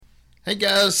Hey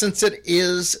guys, since it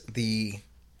is the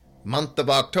month of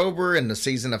October and the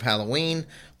season of Halloween,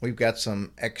 we've got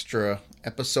some extra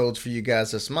episodes for you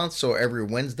guys this month. So every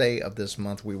Wednesday of this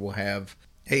month, we will have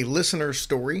a listener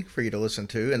story for you to listen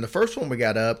to. And the first one we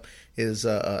got up is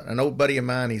an old buddy of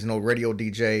mine. He's an old radio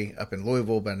DJ up in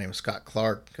Louisville by the name of Scott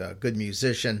Clark, a good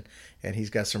musician, and he's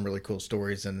got some really cool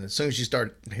stories. And as soon as you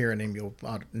start hearing him, you'll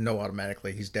know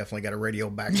automatically he's definitely got a radio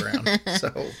background.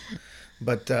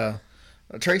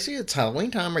 Tracy, it's Halloween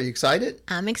time. Are you excited?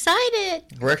 I'm excited.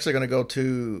 We're actually going to go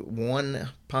to one,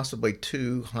 possibly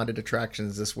two haunted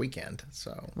attractions this weekend.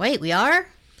 So Wait, we are?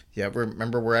 yeah,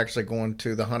 remember we're actually going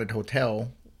to the Haunted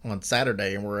Hotel on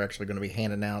Saturday, and we're actually going to be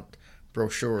handing out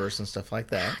brochures and stuff like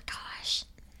that. Gosh.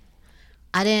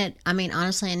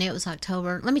 Honestly, I knew it was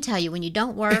October. Let me tell you, when you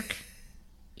don't work,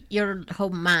 your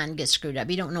whole mind gets screwed up.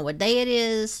 You don't know what day it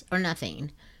is or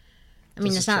nothing.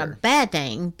 It's not a bad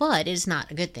thing, but it's not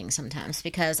a good thing sometimes,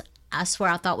 because I swear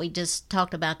I thought we just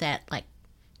talked about that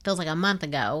feels like a month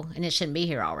ago, and it shouldn't be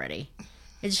here already.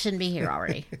 It shouldn't be here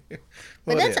already.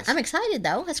 Well, but I'm excited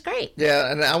though. That's great.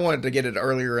 Yeah, and I wanted to get it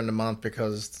earlier in the month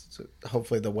because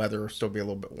hopefully the weather will still be a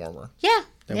little bit warmer. Yeah.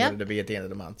 Than wanted to be at the end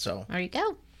of the month. So there you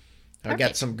go. I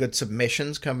got some good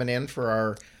submissions coming in for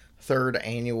our third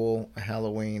annual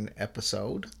Halloween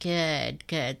episode. Good.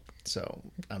 So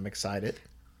I'm excited.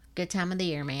 Good time of the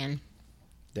year, man.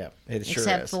 Yeah, it sure is.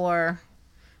 Except for,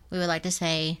 we would like to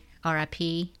say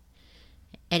R.I.P.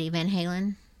 Eddie Van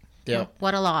Halen. Yep.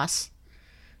 What a loss.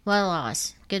 What a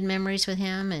loss. Good memories with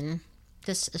him, and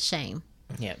just a shame.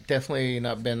 Yeah, definitely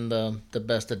not been the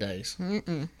best of days.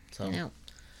 Mm-mm. So, No.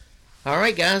 All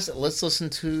right, guys, let's listen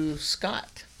to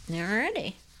Scott.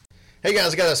 Alrighty. Hey,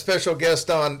 guys, I got a special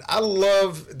guest on. I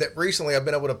love that recently I've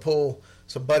been able to pull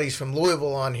some buddies from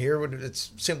Louisville on here. It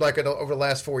seemed like over the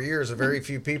last 4 years, very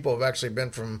few people have actually been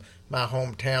from my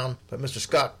hometown. But Mr.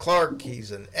 Scott Clark,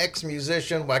 he's an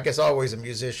ex-musician. Well, I guess always a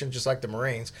musician, just like the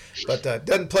Marines. But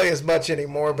doesn't play as much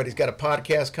anymore, but he's got a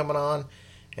podcast coming on.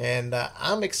 And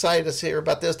I'm excited to hear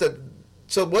about this.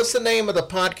 So what's the name of the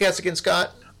podcast again,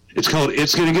 Scott? It's called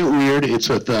It's Gonna Get Weird. It's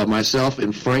with myself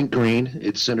and Frank Green.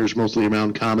 It centers mostly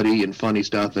around comedy and funny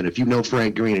stuff. And if you know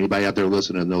Frank Green, anybody out there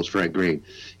listening knows Frank Green,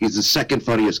 he's the second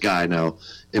funniest guy I know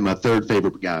and my third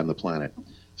favorite guy on the planet.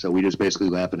 So we just basically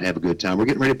laugh and have a good time. We're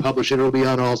getting ready to publish it. It'll be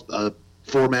on all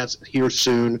formats here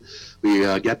soon. We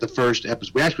got the first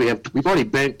episode. We've already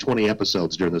banked 20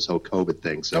 episodes during this whole COVID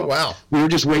thing. So oh, wow. We were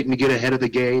just waiting to get ahead of the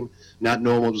game, not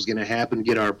knowing what was going to happen,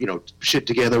 get our shit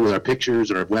together with our pictures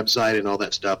and our website and all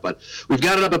that stuff. But we've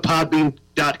got it up at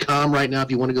podbean.com right now if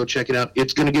you want to go check it out.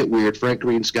 It's going to get weird. Frank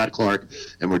Green, Scott Clark,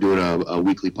 and we're doing a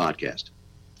weekly podcast.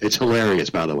 It's hilarious,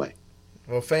 by the way.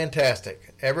 Well,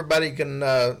 fantastic. Everybody can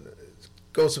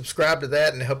go subscribe to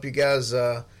that and help you guys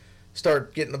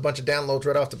start getting a bunch of downloads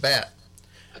right off the bat.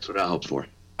 That's what I hope for.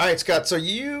 All right, Scott, so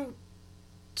you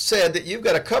said that you've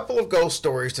got a couple of ghost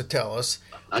stories to tell us.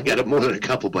 I got more than a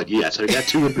couple, but yes, I got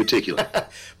two in particular.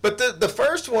 But the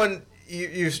first one,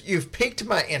 you've piqued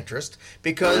my interest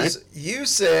because you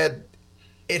said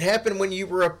it happened when you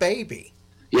were a baby.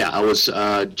 Yeah, I was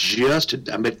I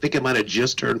think I might have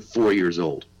just turned 4 years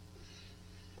old.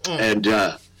 And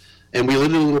we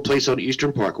lived in a little place on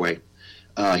Eastern Parkway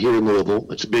here in Louisville.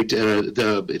 It's a big.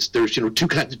 There's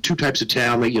two types of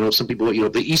town. Some people.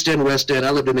 The East End, West End.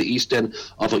 I lived in the East End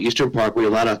off of Eastern Parkway. A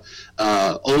lot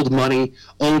of old money,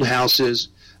 old houses.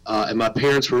 And my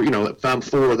parents were, found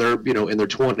four. They're, in their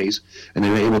 20s, and they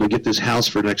were able to get this house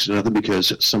for next to nothing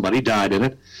because somebody died in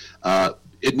it.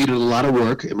 It needed a lot of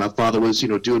work, and my father was,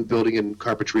 doing building and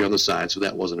carpentry on the side, so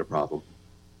that wasn't a problem.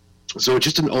 So it's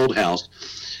just an old house.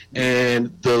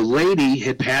 And the lady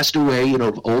had passed away,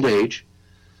 of old age.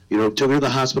 Took her to the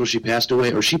hospital. She passed away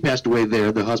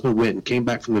there. The husband went and came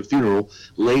back from the funeral,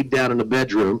 laid down in the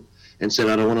bedroom, and said,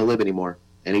 "I don't want to live anymore."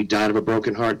 And he died of a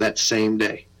broken heart that same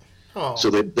day. Oh. So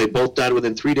they both died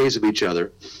within 3 days of each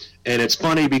other. And it's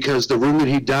funny because the room that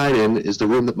he died in is the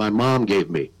room that my mom gave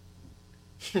me.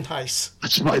 Nice. I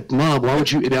said, Mom, why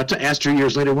would you? And I asked her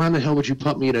years later, why in the hell would you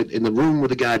put me in the room where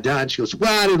the guy died? She goes,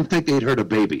 well, I didn't think they'd hurt a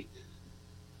baby.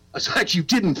 I was like, you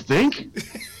didn't think?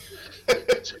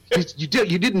 you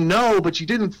didn't know, but you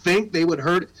didn't think they would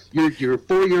hurt your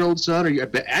 4-year-old son?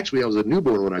 Actually, I was a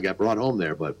newborn when I got brought home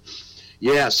there. But,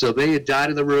 yeah, so they had died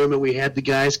in the room, and we had the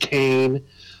guy's cane.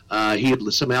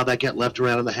 Somehow that got left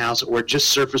around in the house, or it just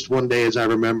surfaced one day, as I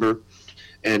remember.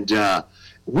 And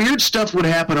weird stuff would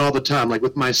happen all the time. Like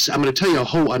I'm going to tell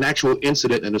you an actual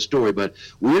incident and a story, but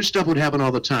weird stuff would happen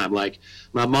all the time. Like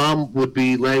my mom would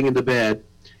be laying in the bed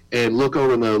and look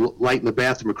over, and the light in the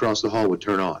bathroom across the hall would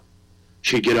turn on.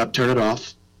 She'd get up, turn it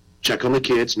off, check on the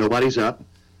kids, nobody's up.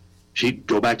 She'd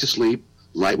go back to sleep.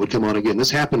 Light would come on again. This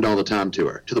happened all the time to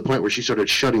her, to the point where she started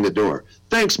shutting the door.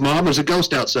 Thanks, Mom. There's a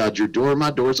ghost outside your door.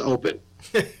 My door's open.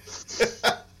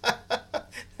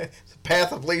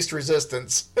 Path of least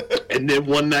resistance. And then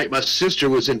one night, my sister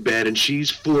was in bed, and she's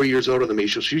 4 years older than me.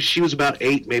 So she was about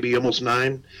 8, maybe almost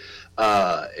 9.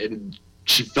 And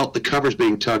she felt the covers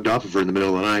being tugged off of her in the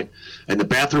middle of the night. And the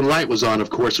bathroom light was on, of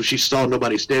course, so she saw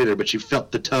nobody standing there, but she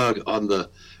felt the tug on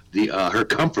her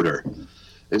comforter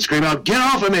and screamed out, "Get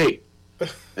off of me!"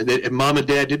 And Mom and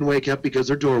Dad didn't wake up because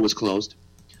their door was closed.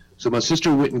 So my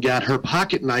sister went and got her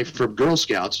pocket knife from Girl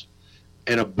Scouts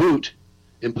and a boot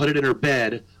and put it in her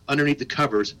bed underneath the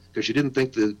covers because she didn't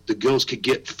think the ghost could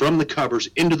get from the covers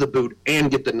into the boot and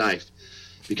get the knife,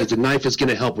 because the knife is going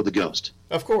to help with the ghost.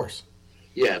 Of course.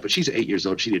 Yeah, but she's 8 years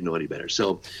old. She didn't know any better.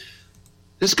 So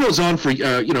this goes on for,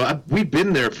 we've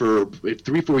been there for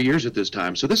 3-4 years at this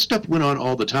time. So this stuff went on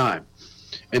all the time.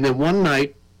 And then one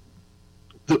night,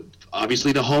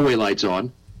 obviously the hallway light's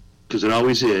on, because it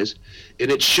always is, and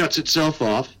it shuts itself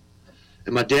off.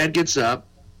 And my dad gets up,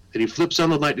 and he flips on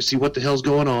the light to see what the hell's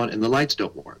going on, and the lights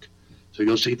don't work. So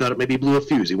he thought it maybe blew a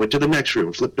fuse. He went to the next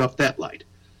room, flipped off that light,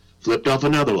 flipped off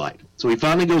another light. So he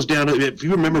finally goes down. If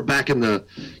you remember back in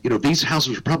these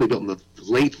houses were probably built in the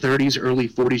late 30s, early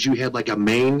 40s. You had like a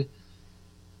main.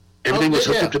 Everything was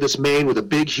hooked up to this main with a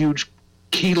big, huge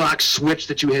key lock switch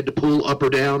that you had to pull up or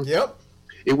down. Yep.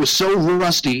 It was so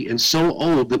rusty and so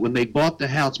old that when they bought the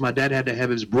house, my dad had to have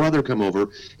his brother come over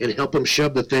and help him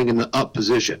shove the thing in the up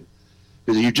position,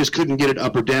 because you just couldn't get it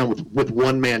up or down with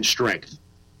one man's strength.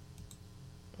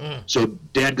 So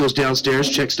Dad goes downstairs,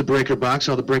 checks the breaker box,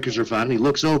 all the breakers are fine, and he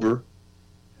looks over,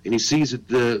 and he sees that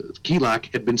the key lock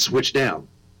had been switched down.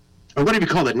 Or whatever you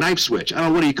call that, knife switch. I don't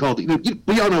know, what do you call it?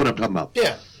 We all know what I'm talking about.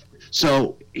 Yeah.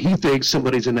 So he thinks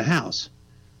somebody's in the house.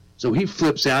 So he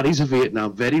flips out. He's a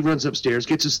Vietnam vet. He runs upstairs,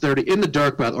 gets his 30 in the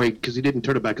dark, by the way, because he didn't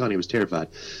turn it back on. He was terrified.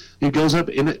 He goes up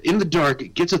in the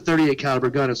dark, gets a .38 caliber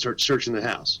gun, and starts searching the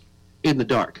house in the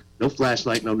dark. No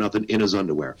flashlight, no nothing, in his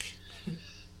underwear.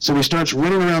 So he starts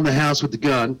running around the house with the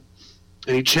gun,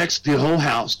 and he checks the whole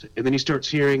house, and then he starts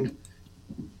hearing,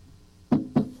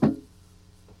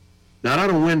 not on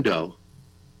a window,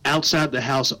 outside the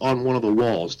house on one of the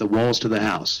walls to the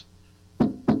house.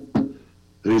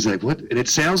 And he's like, what? And it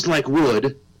sounds like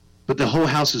wood, but the whole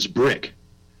house is brick.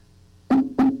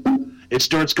 It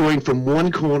starts going from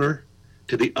one corner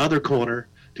to the other corner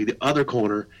to the other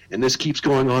corner, and this keeps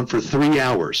going on for 3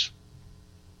 hours.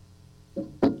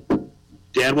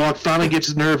 Dad finally gets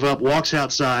his nerve up, walks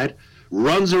outside,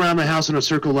 runs around the house in a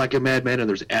circle like a madman, and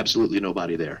there's absolutely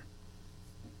nobody there.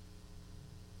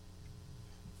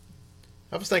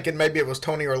 I was thinking maybe it was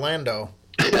Tony Orlando.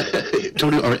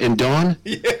 Tony and Dawn?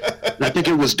 Yeah. I think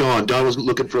it was Dawn. Dawn was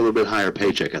looking for a little bit higher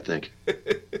paycheck, I think.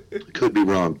 Could be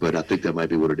wrong, but I think that might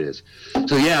be what it is.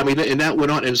 So, yeah, I mean, and that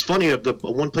went on. And it's funny, the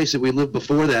one place that we lived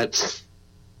before that,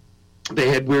 they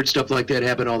had weird stuff like that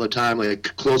happen all the time.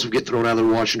 Like clothes would get thrown out of the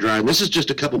wash and dryer. And this is just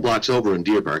a couple blocks over in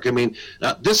Deer Park. I mean,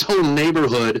 this whole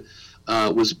neighborhood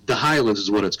was the Highlands is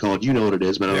what it's called. You know what it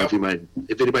is, but I don't know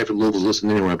if anybody from Louisville's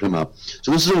listening to what I'm talking about.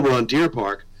 So this is over on Deer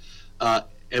Park,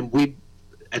 and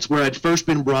that's where I'd first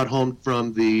been brought home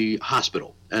from the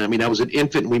hospital. And I mean, I was an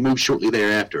infant, and we moved shortly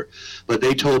thereafter. But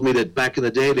they told me that back in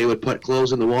the day, they would put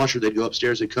clothes in the washer, they'd go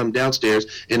upstairs and come downstairs,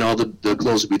 and all the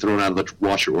clothes would be thrown out of the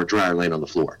washer or dryer laying on the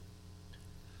floor.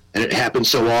 And it happened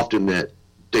so often that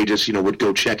they just, would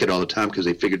go check it all the time because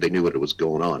they figured they knew what was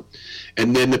going on.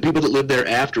 And then the people that lived there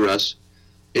after us,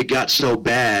 it got so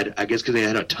bad, I guess because they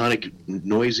had a ton of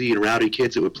noisy and rowdy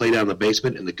kids that would play down in the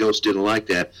basement, and the ghosts didn't like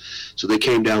that. So they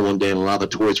came down one day, and a lot of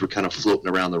the toys were kind of floating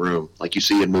around the room, like you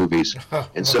see in movies.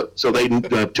 And so they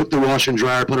took the washer and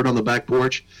dryer, put it on the back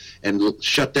porch, and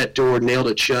shut that door, nailed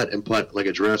it shut, and put like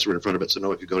a dresser in front of it so no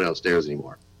one could go downstairs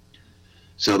anymore.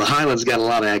 So the Highlands got a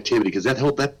lot of activity because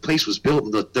that place was built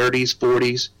in the 30s,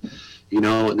 40s.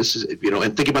 And this is,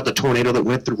 and think about the tornado that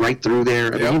went right through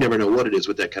there. I mean, you never know what it is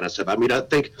with that kind of stuff. I mean, I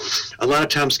think a lot of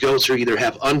times ghosts are either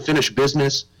have unfinished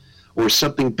business or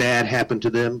something bad happened to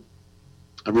them.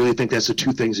 I really think that's the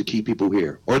two things that keep people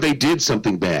here. Or they did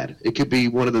something bad. It could be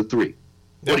one of the three.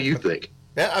 What do you think?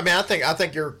 Yeah, I mean, I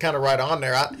think you're kind of right on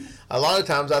there. A lot of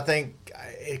times I think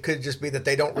it could just be that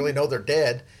they don't really know they're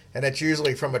dead. And it's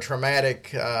usually from a traumatic,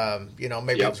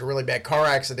 maybe it was a really bad car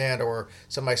accident or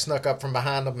somebody snuck up from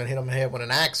behind them and hit them in the head with an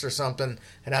axe or something.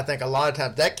 And I think a lot of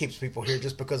times that keeps people here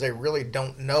just because they really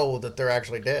don't know that they're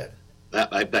actually dead.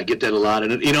 I get that a lot.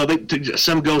 And,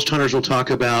 some ghost hunters will talk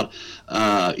about,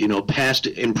 past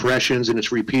impressions and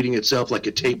it's repeating itself like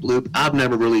a tape loop. I've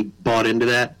never really bought into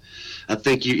that. I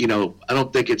think, I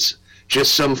don't think it's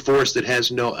just some force that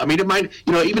has no, I mean, it might,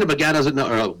 even if a guy doesn't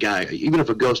know, or even if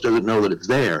a ghost doesn't know that it's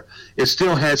there, it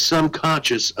still has some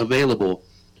conscious available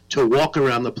to walk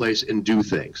around the place and do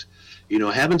things.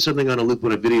 Having something on a loop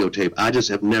on a videotape, I just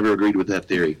have never agreed with that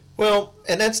theory. Well,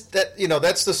 and that's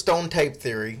the stone tape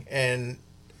theory, and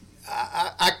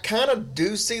I kind of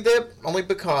do see that only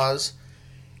because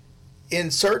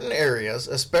in certain areas,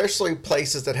 especially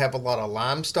places that have a lot of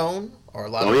limestone or a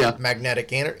lot of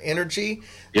magnetic energy,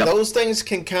 those things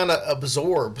can kind of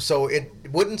absorb. So it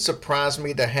wouldn't surprise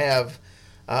me to have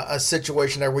a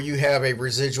situation there where you have a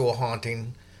residual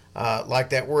haunting like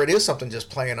that, where it is something just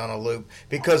playing on a loop.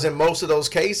 Because in most of those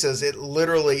cases, it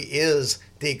literally is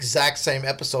the exact same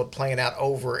episode playing out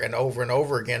over and over and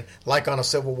over again, like on a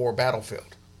Civil War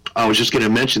battlefield. I was just going to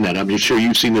mention that. I'm sure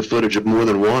you've seen the footage of more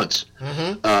than once.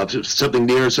 Something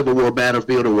near a Civil War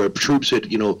battlefield, or where troops had,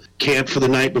 camped for the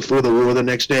night before the war the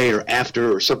next day or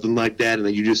after or something like that, and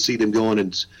then you just see them going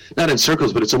not in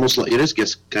circles, but it's almost like, it is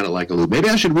gets kind of like a loop. Maybe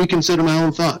I should reconsider my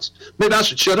own thoughts. Maybe I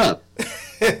should shut up.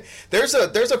 There's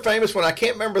a famous one. I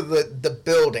can't remember the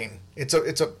building. It's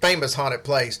a famous haunted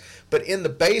place, but in the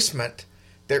basement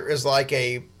there is like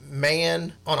a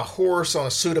man on a horse on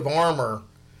a suit of armor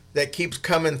that keeps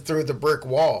coming through the brick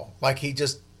wall. Like he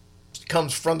just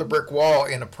comes from the brick wall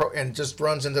and just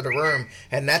runs into the room,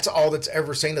 and that's all that's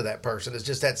ever seen of that person. It's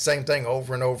just that same thing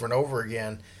over and over and over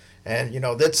again. And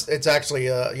it's actually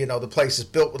the place is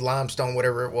built with limestone,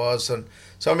 whatever it was, and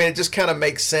so I mean it just kind of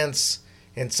makes sense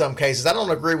in some cases. I don't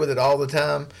agree with it all the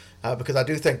time because I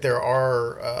do think there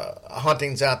are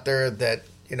hauntings out there that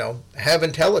have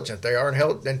intelligence. They are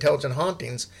intelligent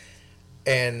hauntings.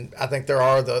 And I think there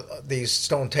are these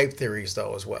stone tape theories,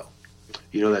 though, as well.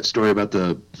 That story about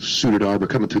the suited armor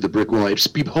coming through the brick wall.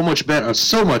 It'd be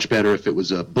so much better if it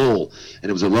was a bull and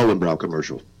it was a Lowenbrau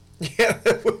commercial. Yeah,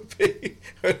 that would be.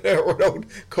 Or an old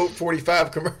Colt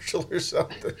 45 commercial or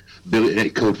something. Billy,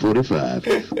 Colt 45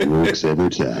 works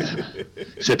every time.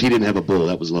 Except he didn't have a bull.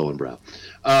 That was Lowenbrau.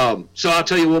 So I'll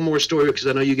tell you one more story because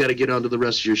I know you got to get on to the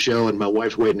rest of your show, and my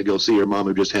wife's waiting to go see her mom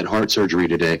who just had heart surgery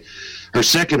today. Her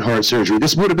second heart surgery.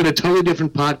 This would have been a totally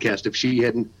different podcast if she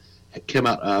hadn't come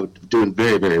out doing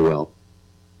very, very well.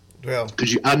 Well,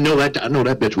 because I know that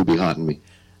bitch would be haunting me.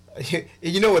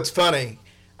 You know what's funny?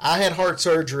 I had heart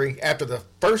surgery after the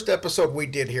first episode we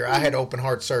did here. I had open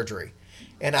heart surgery,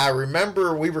 and I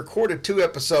remember we recorded 2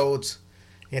 episodes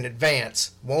in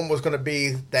advance. One was going to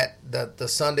be the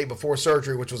Sunday before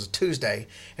surgery, which was a Tuesday,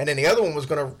 and then the other one was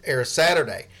going to air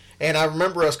Saturday. And I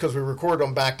remember us, because we recorded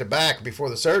them back to back before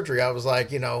the surgery, I was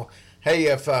like, hey,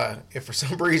 if for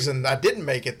some reason I didn't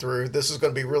make it through, this is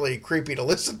going to be really creepy to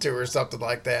listen to or something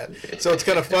like that. So it's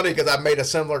kind of funny because I made a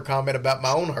similar comment about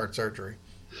my own heart surgery.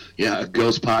 Yeah, a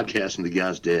ghost podcast and the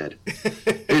guy's dead.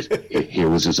 Here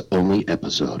was his only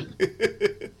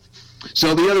episode.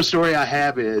 So the other story I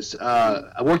have is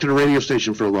I worked at a radio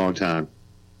station for a long time,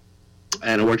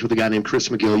 and I worked with a guy named Chris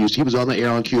McGill. He was on the air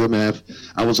on QMF.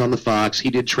 I was on the Fox. He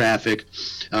did traffic.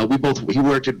 He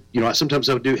worked at, sometimes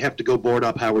I would have to go board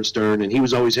up Howard Stern, and he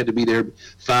always had to be there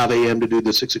 5 a.m. to do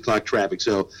the 6 o'clock traffic.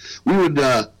 So we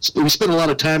spent a lot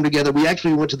of time together. We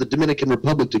actually went to the Dominican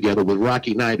Republic together with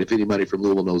Rocky Knight, if anybody from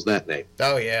Louisville knows that name.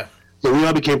 Oh, yeah. So we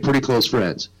all became pretty close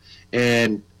friends.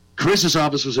 And Chris's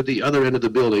office was at the other end of the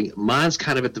building. Mine's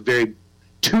kind of at the very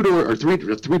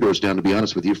three doors down, to be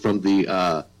honest with you, from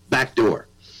the back door.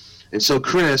 And so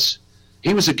Chris,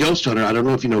 he was a ghost hunter. I don't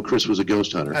know if you know Chris was a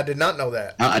ghost hunter. I did not know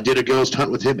that. I did a ghost hunt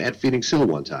with him at Phoenix Hill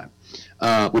one time,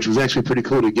 which was actually pretty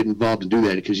cool to get involved and do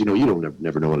that because, you don't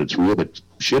never know when it's real, but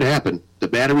shit happened. The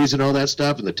batteries and all that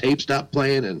stuff and the tape stopped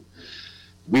playing and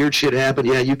weird shit happened.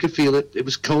 Yeah, you could feel it. It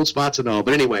was cold spots and all.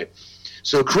 But anyway,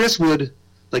 so Chris would,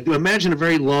 imagine a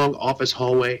very long office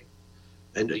hallway.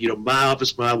 And, my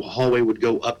hallway would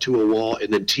go up to a wall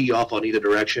and then tee off on either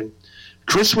direction.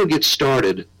 Chris would get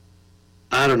started,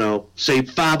 I don't know, say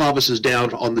 5 offices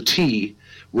down on the tee,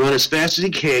 run as fast as he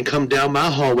can, come down my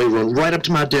hallway, run right up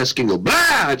to my desk and go,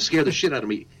 blah! It'd scare the shit out of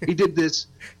me. He did this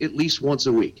at least once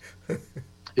a week.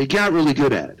 He got really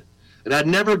good at it. And I'd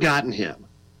never gotten him.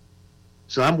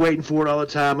 So I'm waiting for it all the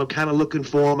time. I'm kind of looking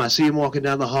for him. I see him walking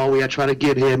down the hallway. I try to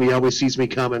get him. He always sees me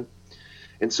coming.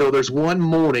 And so there's one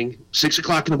morning, 6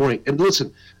 o'clock in the morning. And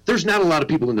listen, there's not a lot of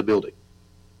people in the building.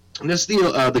 And that's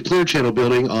the Clear Channel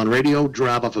building on Radio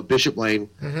Drive off of Bishop Lane.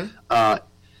 Mm-hmm.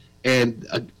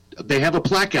 And they have a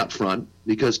plaque out front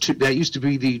because that used to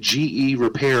be the GE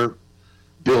repair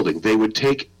building. They would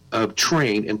take a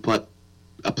train and put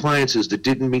appliances that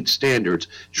didn't meet standards,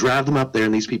 drive them up there,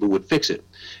 and these people would fix it.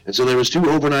 And so there was 2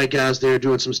 overnight guys there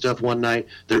doing some stuff one night.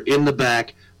 They're in the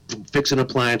back, fixing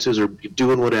appliances or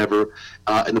doing whatever,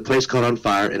 and the place caught on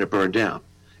fire and it burned down.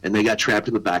 And they got trapped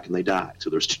in the back and they died. So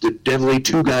there's definitely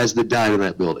 2 guys that died in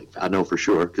that building. I know for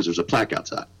sure because there's a plaque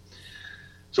outside.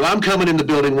 So I'm coming in the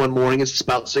building one morning. It's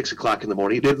about 6 o'clock in the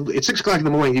morning. It's 6 o'clock in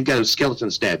the morning. You've got a skeleton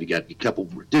staff. You got a couple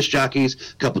disc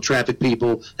jockeys, a couple traffic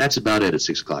people. That's about it at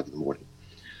 6 o'clock in the morning.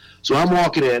 So I'm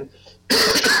walking in.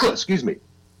 Excuse me.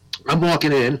 I'm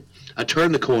walking in. I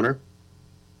turn the corner.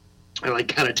 And I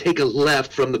kind of take a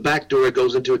left from the back door. It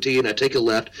goes into a T, and I take a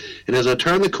left. And as I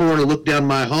turn the corner and look down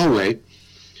my hallway,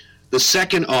 the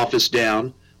second office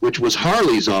down, which was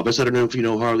Harley's office. I don't know if you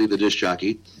know Harley, the disc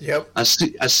jockey. Yep. I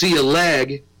see a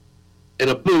leg and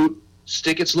a boot,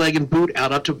 stick its leg and boot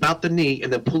out up to about the knee,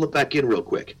 and then pull it back in real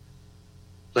quick.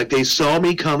 Like they saw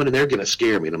me coming, and they're going to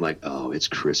scare me. And I'm like, oh, it's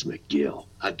Chris McGill.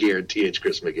 I guarantee it's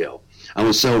Chris McGill. I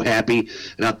was so happy,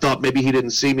 and I thought maybe he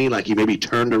didn't see me, like he maybe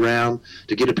turned around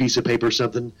to get a piece of paper or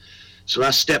something. So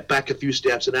I stepped back a few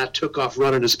steps, and I took off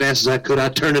running as fast as I could. I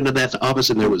turned into that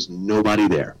office, and there was nobody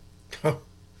there.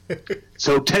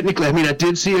 So technically, I mean, I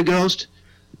did see a ghost,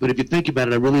 but if you think about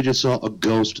it, I really just saw a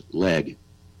ghost leg.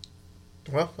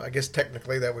 Well, I guess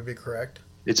technically that would be correct.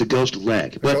 It's a ghost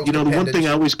leg. But, ghost you know, the one thing appendage.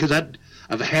 I always, because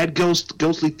I've had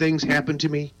ghostly things happen to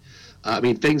me. I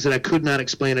mean, things that I could not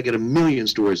explain. I get a million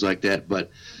stories like that,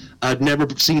 but I've never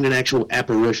seen an actual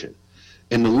apparition.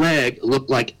 And the leg looked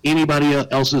like anybody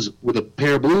else's with a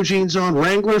pair of blue jeans on,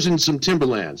 Wranglers, and some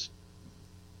Timberlands.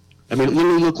 I mean, it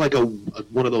literally looked like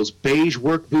one of those beige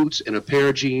work boots and a pair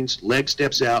of jeans, leg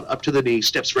steps out, up to the knee,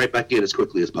 steps right back in as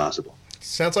quickly as possible.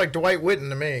 Sounds like Dwight Whitten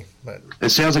to me. But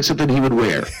It sounds like something he would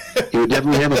wear. He would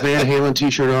definitely have a Van Halen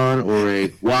t-shirt on or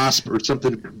a Wasp or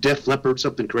something, Def Leppard,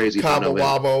 something crazy. if I Cabo know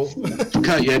him.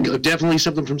 Wabo. Yeah, definitely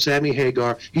something from Sammy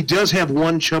Hagar. He does have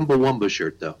one Chumbawamba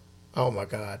shirt, though. Oh, my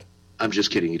God. I'm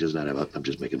just kidding. He does not have a. I'm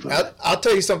just making fun of it. I'll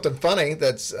tell you something funny.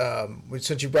 That's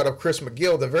since you brought up Chris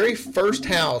McGill, the very first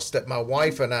house that my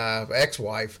wife and I,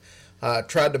 ex-wife,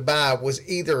 tried to buy was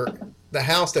either the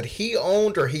house that he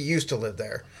owned or he used to live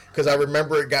there. Because I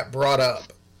remember it got brought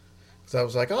up. So I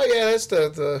was like, oh yeah, that's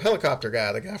the helicopter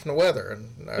guy, the guy from the weather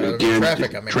and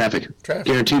traffic. I mean, traffic. Traffic.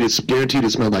 Guaranteed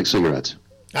it smelled like cigarettes.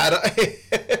 I don't,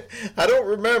 I don't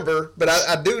remember, but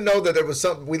I do know that it was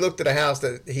something. We looked at a house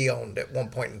that he owned at one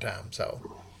point in time. So,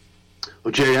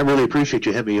 Well, Jerry, I really appreciate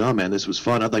you having me on, man. This was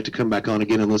fun. I'd like to come back on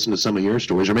again and listen to some of your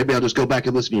stories, or maybe I'll just go back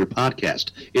and listen to your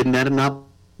podcast. Isn't that enough?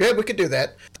 yeah, we could do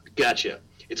that. Gotcha.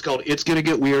 It's called It's Gonna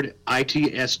Get Weird.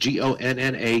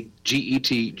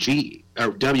 ITSGONNAGETG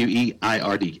or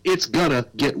WEIRD. It's Gonna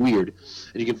Get Weird,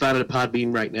 and you can find it at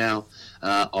Podbean right now.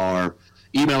 Our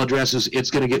email address is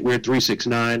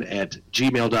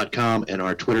itsgonnagetweird369@gmail.com, and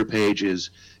our Twitter page is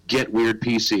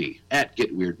GetWeirdPC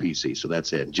 @GetWeirdPC. So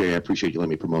that's it. Jerry, I appreciate you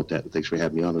letting me promote that, and thanks for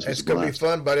having me on. This was It's going to be blast.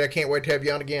 fun, buddy. I can't wait to have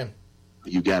you on again.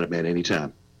 You got it, man.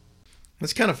 Anytime.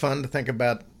 It's kind of fun to think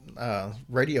about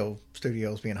radio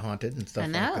studios being haunted and stuff I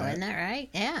know, like that. isn't that right?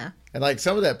 Yeah. And like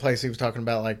some of that place he was talking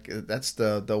about, like that's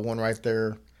the one right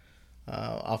there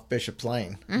off Bishop's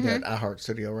Lane, that iHeart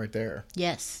studio right there.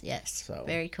 Yes, yes. So-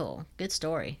 Very cool. Good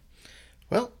story.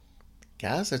 Well,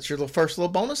 guys, that's your first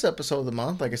little bonus episode of the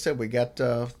month. Like I said, we got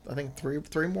I think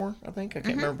three more. I think I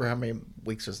can't remember how many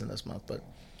weeks is in this month, but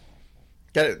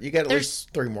you got at least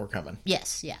 3 more coming.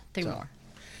 Yes, yeah. 3 more.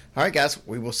 All right, guys,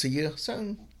 we will see you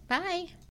soon. Bye.